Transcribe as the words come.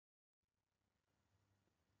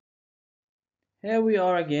Here we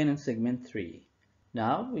are again in segment 3.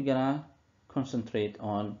 Now we're gonna concentrate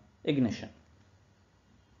on ignition.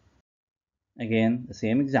 Again, the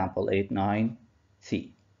same example,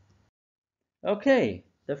 8.9c. Okay,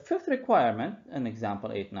 the fifth requirement in example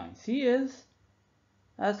 8.9c is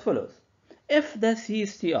as follows. If the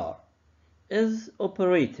CSTR is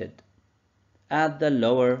operated at the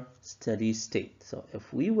lower steady state, so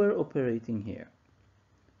if we were operating here,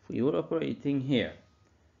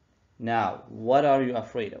 now what are you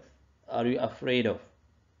afraid of? Are you afraid of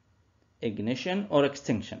ignition or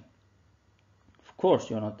extinction? Of course,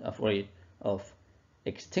 you're not afraid of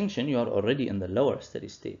extinction. You are already in the lower steady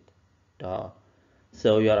state. Duh.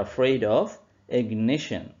 So you are afraid of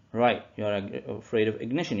ignition, right? You are afraid of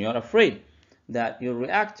ignition. You are afraid that your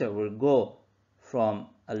reactor will go from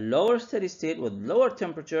a lower steady state with lower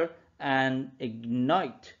temperature and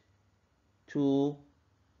ignite to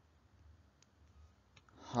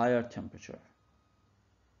higher temperature.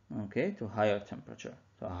 Okay, to higher temperature,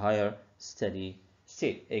 to a higher steady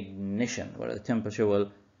state, ignition, where the temperature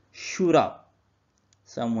will shoot up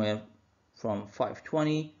somewhere from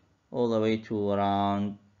 520 all the way to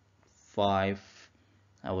around 5,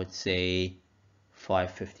 I would say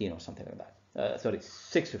 515 or something like that. Sorry,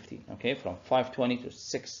 615. Okay, from 520 to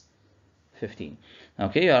 615.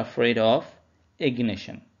 Okay, you are afraid of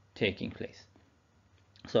ignition taking place.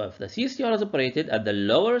 So if the CSTR is operated at the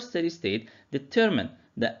lower steady state, determine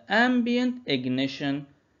the ambient ignition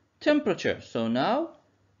temperature. So now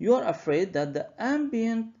you are afraid that the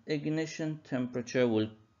ambient ignition temperature will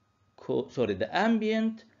cause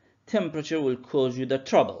you the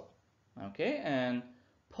trouble. Okay, and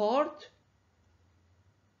part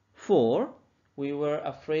 4, we were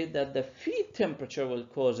afraid that the feed temperature will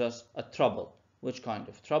cause us a trouble. Which kind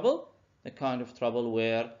of trouble? The kind of trouble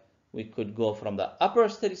where we could go from the upper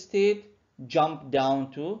steady state, jump down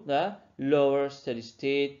to the lower steady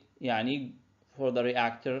state. Yani for the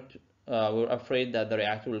reactor, we're afraid that the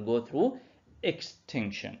reactor will go through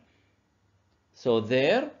extinction. So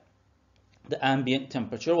there, the ambient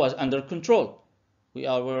temperature was under control. We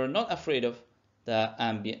were not afraid of the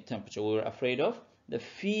ambient temperature. We were afraid of the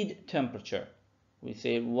feed temperature. We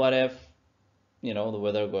say, what if, the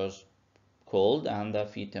weather goes cold and the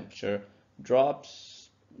feed temperature drops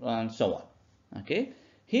and so on. Okay,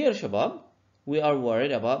 here shabab, we are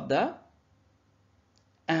worried about the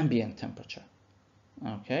ambient temperature.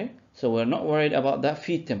 Okay, so we're not worried about the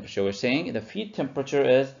feed temperature. We're saying the feed temperature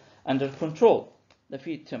is under control. The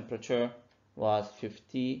feed temperature was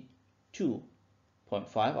 52.5,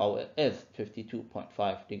 or is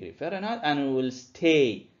 52.5 degree Fahrenheit, and we will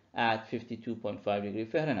stay at 52.5 degree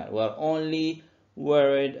Fahrenheit. We're only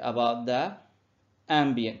worried about the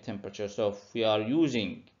ambient temperature. So if we are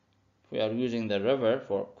using the river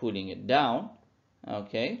for cooling it down,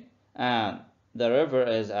 okay, and the river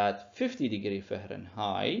is at 50 degree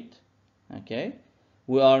Fahrenheit, okay,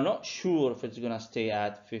 we are not sure if it's gonna stay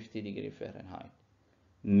at 50 degree Fahrenheit.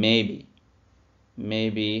 Maybe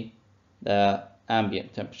the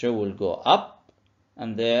ambient temperature will go up,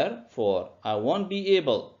 and therefore I won't be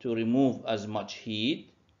able to remove as much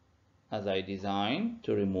heat as I designed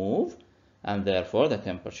to remove, and therefore the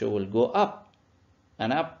temperature will go up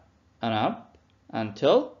and up and up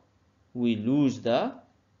until we lose the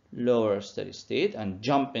lower steady state and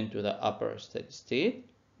jump into the upper steady state,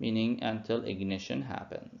 meaning until ignition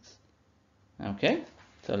happens. Okay,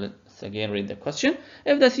 so let's again read the question.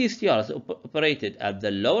 If the CSTR is operated at the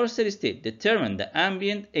lower steady state, determine the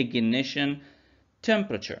ambient ignition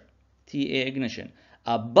temperature, TA ignition,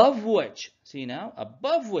 above which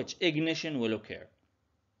ignition will occur.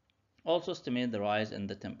 Also estimate the rise in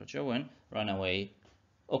the temperature when runaway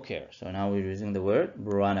occur. So now we're using the word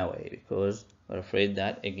runaway because we're afraid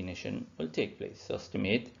that ignition will take place. So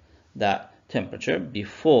estimate that temperature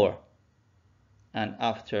before and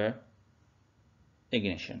after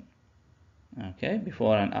ignition. Okay,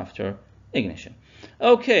 before and after ignition.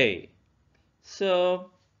 Okay, so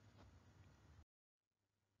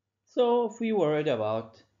if we worried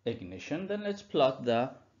about ignition, then let's plot the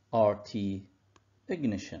RT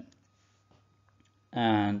ignition.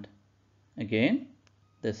 And again,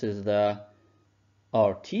 this is the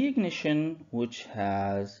RT ignition, which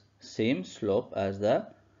has same slope as the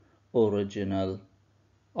original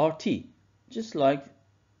RT, just like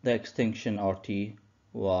the extinction RT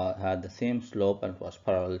had the same slope and was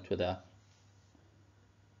parallel to the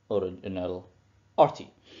original RT.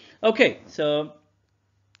 Okay, so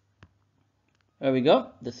there we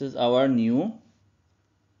go. This is our new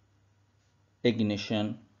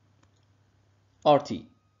ignition RT,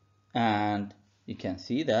 and you can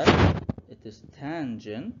see that it is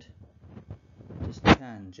tangent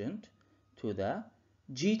to the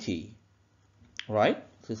GT, right?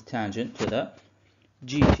 This is tangent to the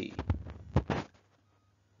GT.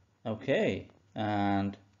 Okay,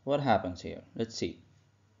 and what happens here? Let's see.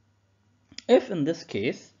 If in this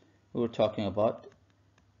case we were talking about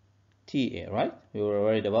TA, right? We were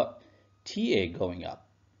worried about TA going up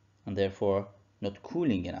and therefore not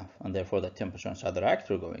cooling enough, and therefore the temperature inside the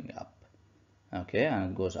reactor going up. Okay,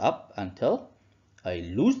 and it goes up until I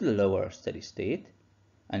lose the lower steady state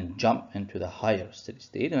and jump into the higher steady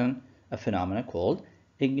state, and a phenomenon called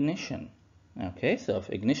ignition. Okay, so if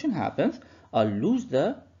ignition happens, I'll lose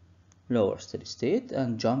the lower steady state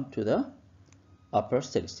and jump to the upper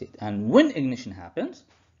steady state. And when ignition happens,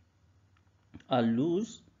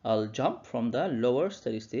 I'll jump from the lower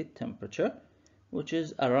steady state temperature, which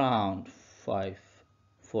is around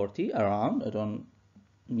 540, around, I don't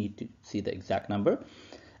need to see the exact number,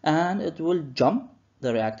 and it will jump,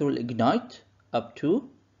 the reactor will ignite up to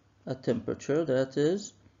a temperature that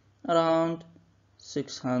is around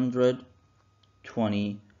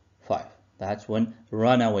 625. That's when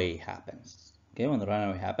runaway happens. Okay, when the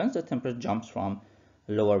runaway happens, the temperature jumps from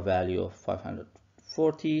a lower value of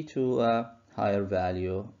 540 to a higher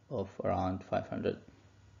value of around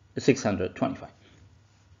 625.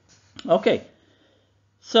 Okay,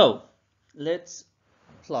 so let's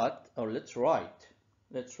plot, or let's write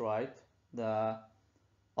the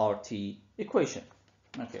RT equation.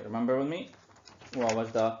 Okay, remember with me, what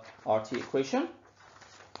was the RT equation?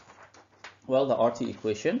 Well, the RT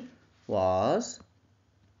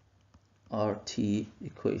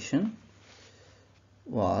equation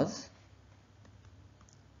was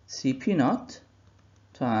Cp naught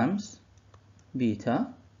times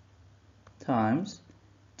beta times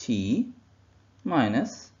T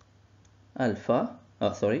minus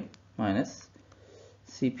minus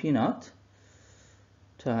Cp naught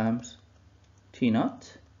times T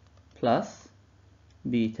naught plus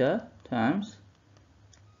beta times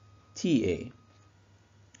TA.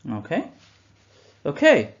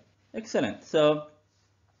 Okay, excellent. So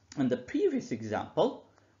in the previous example,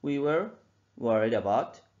 we were worried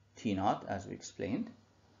about T naught, as we explained.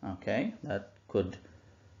 Okay, that could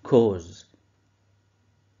cause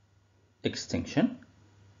extinction.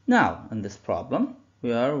 Now, in this problem,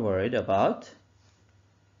 we are worried about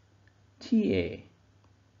TA.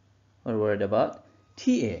 We're worried about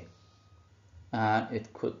TA, and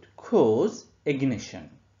it could cause ignition.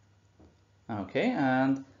 Okay,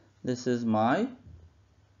 and this is my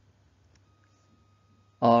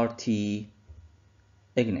RT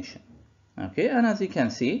ignition. Okay, and as you can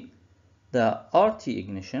see, the RT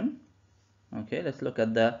ignition, okay, let's look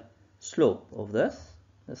at the slope of this.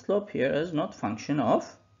 The slope here is not function of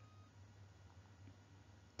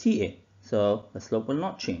TA, so the slope will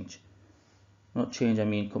not change. I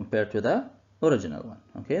mean compared to the original one.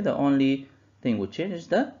 Okay, the only thing will change is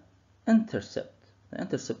the intercept. The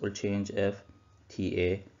intercept will change if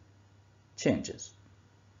TA changes.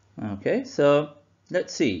 Okay, so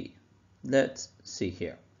let's see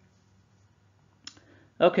here.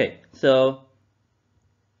 Okay, so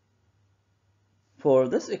for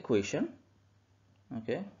this equation,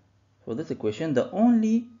 the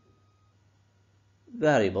only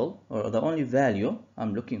variable, or the only value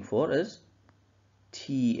I'm looking for is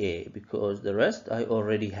TA, because the rest I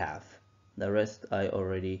already have.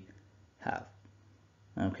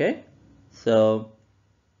 Okay, so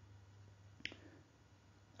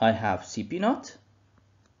I have Cp naught,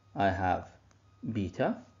 I have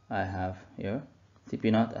beta, I have here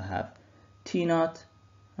Cp naught, I have T naught,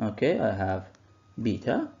 okay, I have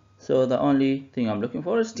beta. So the only thing I'm looking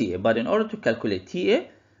for is TA. But in order to calculate TA,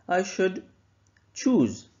 I should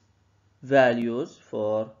choose values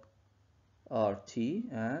for RT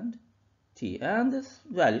and T, and this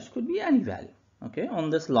values could be any value. Okay, on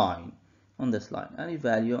this line, any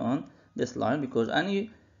value on this line, because any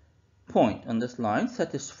point on this line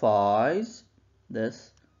satisfies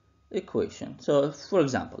this equation. So for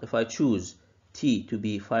example, if I choose T to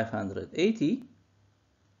be 580,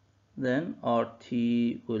 then RT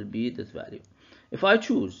will be this value. If I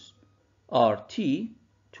choose RT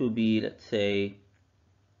to be, let's say,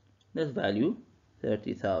 this value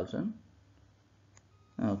 30,000,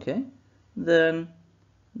 okay, then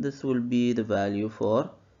this will be the value for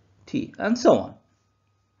T, and so on.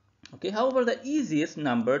 Okay, however, the easiest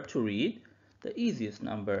number to read is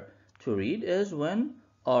when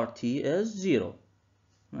RT is 0.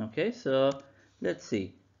 Okay, so let's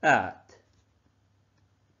see, at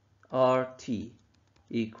RT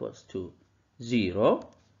equals to 0,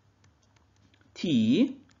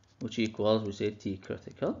 T, which equals, we say T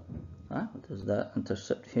critical, what is the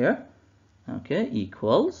intercept here? Okay,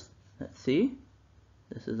 equals, let's see,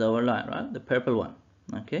 This is our line, right? The purple one.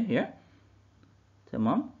 Okay, here.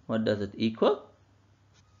 Tamam. What does it equal?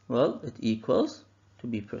 Well, it equals, to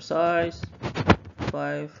be precise,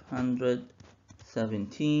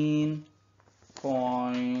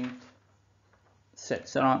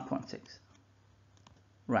 517.6, around 0.6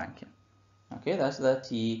 Rankine. Okay, that's the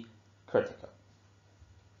T critical.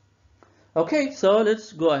 Okay, so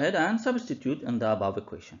let's go ahead and substitute in the above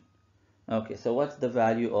equation. Okay, so what's the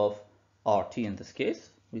value of RT in this case?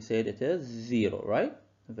 We said it is 0, right?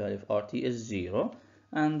 The value of RT is 0.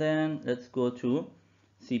 And then let's go to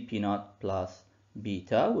CP0 plus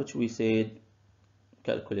beta, which we said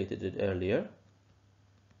calculated it earlier.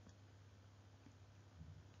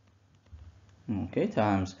 Okay,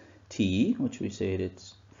 times T, which we said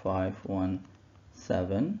it's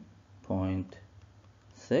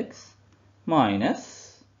 517.6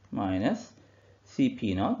 minus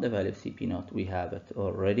CP0, the value of CP0, we have it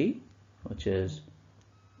already, which is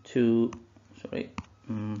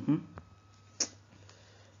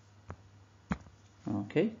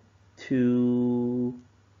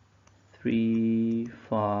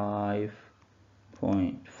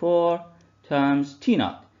times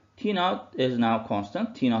T0. T0 is now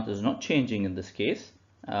constant. T0 is not changing in this case.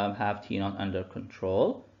 Have T0 under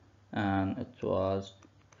control, and it was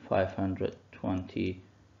 520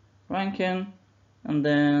 Rankine, and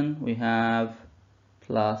then we have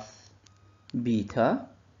plus beta.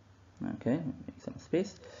 Okay, make some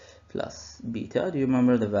space. Plus beta. Do you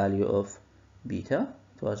remember the value of beta?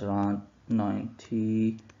 It was around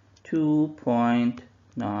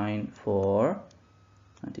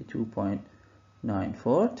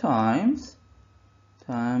 92.94 times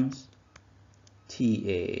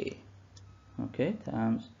TA. Okay,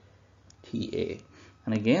 times TA.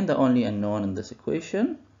 And again, the only unknown in this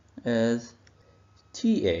equation is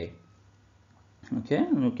TA. Okay,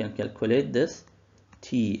 and we can calculate this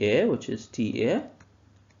TA, which is TA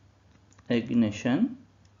ignition,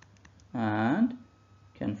 and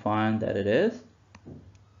can find that it is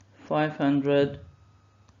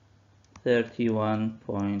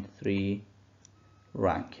 531.3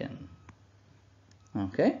 Rankine.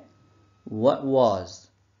 Okay, what was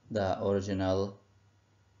the original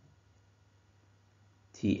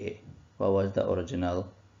TA? What was the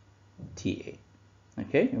original TA?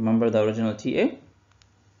 Okay, remember the original TA?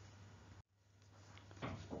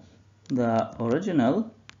 The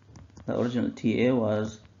original TA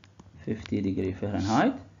was 50 degree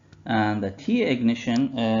Fahrenheit, and the TA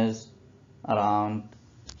ignition is around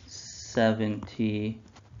 71.6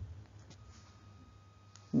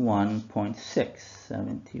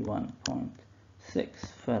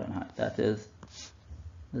 Fahrenheit. That is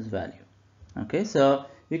this value. Okay, so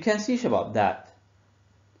you can see, Shabab, that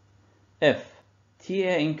if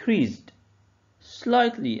TA increased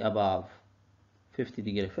slightly above 50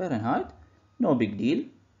 degree Fahrenheit, no big deal.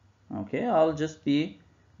 Okay, I'll just be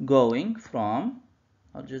going from,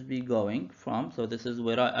 so this is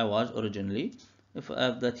where I was originally. If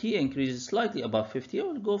the T increases slightly above 50, I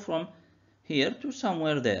will go from here to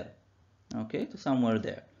somewhere there. Okay, to somewhere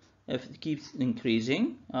there. If it keeps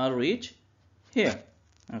increasing, I'll reach here.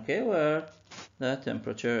 Okay, where the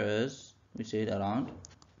temperature is, we said, around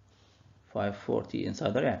 540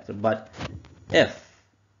 inside the reactor. But if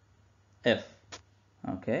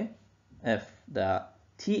the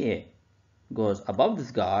TA goes above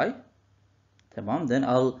this guy, then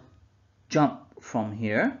I'll jump from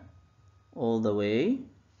here all the way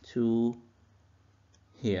to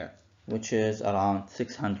here, which is around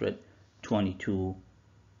 622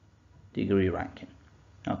 degree Rankine.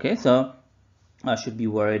 Okay, so I should be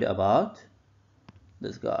worried about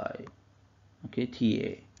this guy. Okay,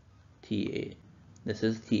 TA. This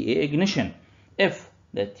is TA ignition. If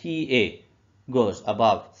the TA goes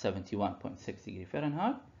above 71.6 degree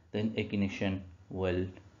Fahrenheit, then ignition will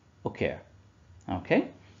occur. Okay,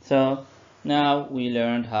 so now we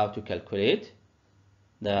learned how to calculate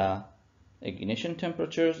the ignition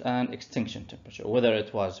temperatures and extinction temperature, whether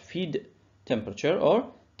it was feed temperature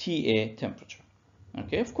or TA temperature.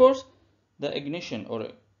 Okay, of course, the ignition or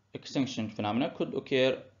extinction phenomena could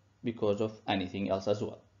occur because of anything else as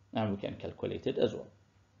well, and we can calculate it as well.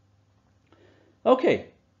 Okay,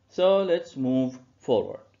 so let's move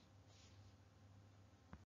forward.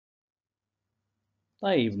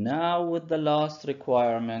 Now with the last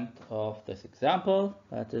requirement of this example,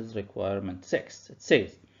 that is requirement 6. It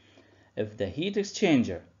says, if the heat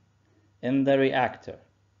exchanger in the reactor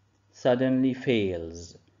suddenly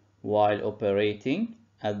fails while operating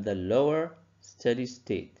at the lower steady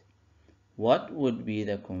state, what would be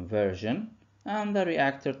the conversion and the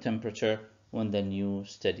reactor temperature when the new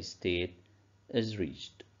steady state is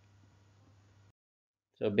reached?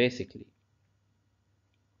 So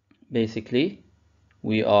basically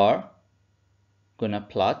we are gonna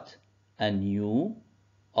plot a new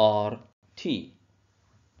RT,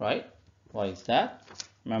 right? Why is that?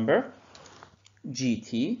 Remember,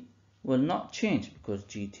 GT will not change because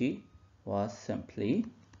GT was simply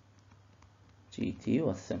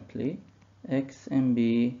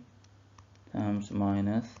XMB times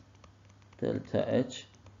minus delta H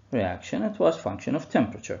reaction. It was function of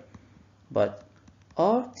temperature. But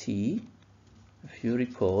RT, if you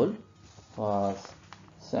recall, was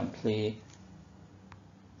simply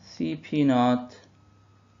Cp naught,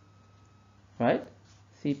 right?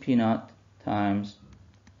 Cp naught times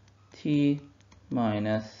T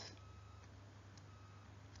minus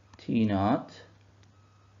T naught,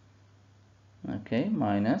 okay,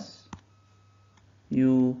 minus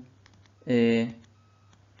UA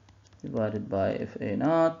divided by FA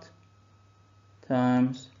naught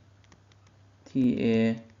times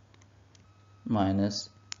TA minus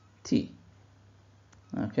T.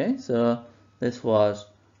 Okay, so this was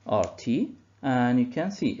RT, and you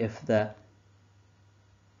can see if the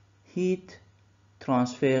heat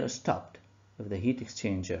transfer stopped, if the heat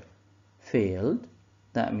exchanger failed,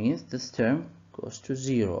 that means this term goes to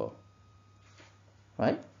 0,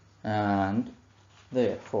 right? And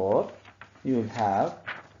therefore you will have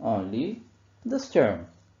only this term.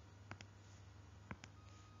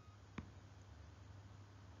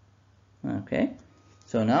 Okay,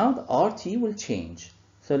 so now the RT will change.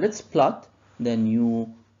 So let's plot the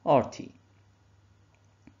new RT.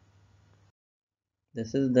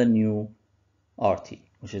 This is the new RT,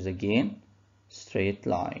 which is again straight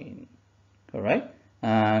line, correct?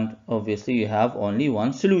 And obviously you have only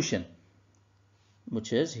one solution,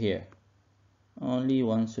 which is here. Only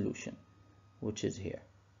one solution, which is here.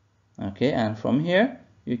 Okay, and from here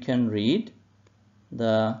you can read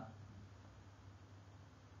the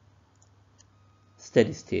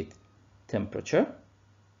steady state temperature.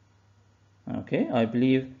 Okay, I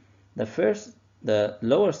believe the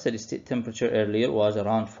lower steady state temperature earlier was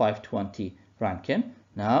around 520 Rankine.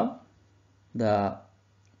 Now the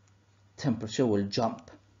temperature will jump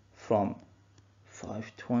from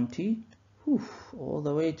 520 all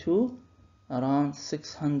the way to around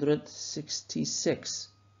 666.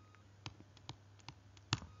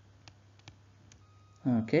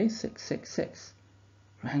 Okay, 666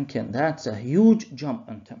 Rankine. That's a huge jump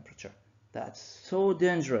in temperature. That's so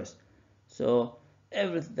dangerous. So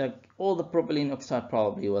everything, all the propylene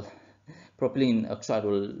oxide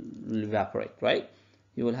will evaporate, right?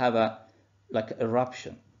 You will have a like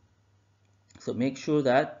eruption. So make sure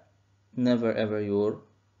that never ever your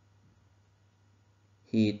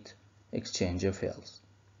heat exchanger fails.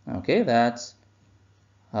 Okay, that's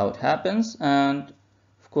how it happens. And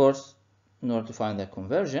of course, in order to find the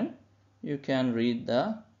conversion, you can read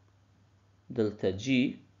the delta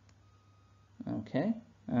G. Okay,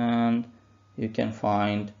 and you can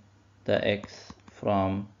find the X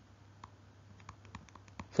from,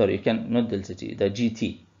 sorry, you can not delta G, the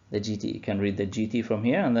GT. You can read the GT from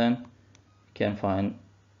here, and then you can find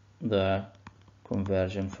the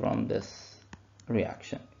conversion from this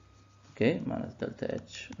reaction. Okay, minus delta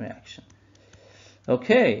H reaction.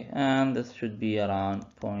 Okay, and this should be around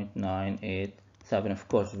 0.987. Of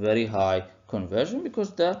course, very high conversion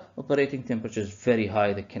because the operating temperature is very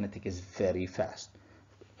high, the kinetic is very fast.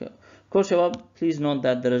 Okay. Of course, please note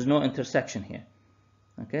that there is no intersection here.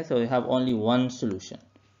 Okay, so we have only one solution.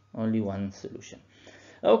 Only one solution.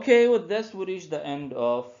 Okay, with this we reach the end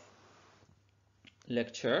of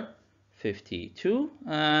lecture 52,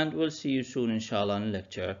 and we'll see you soon, inshallah, in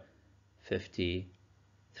lecture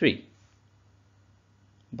 53.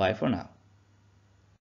 Bye for now.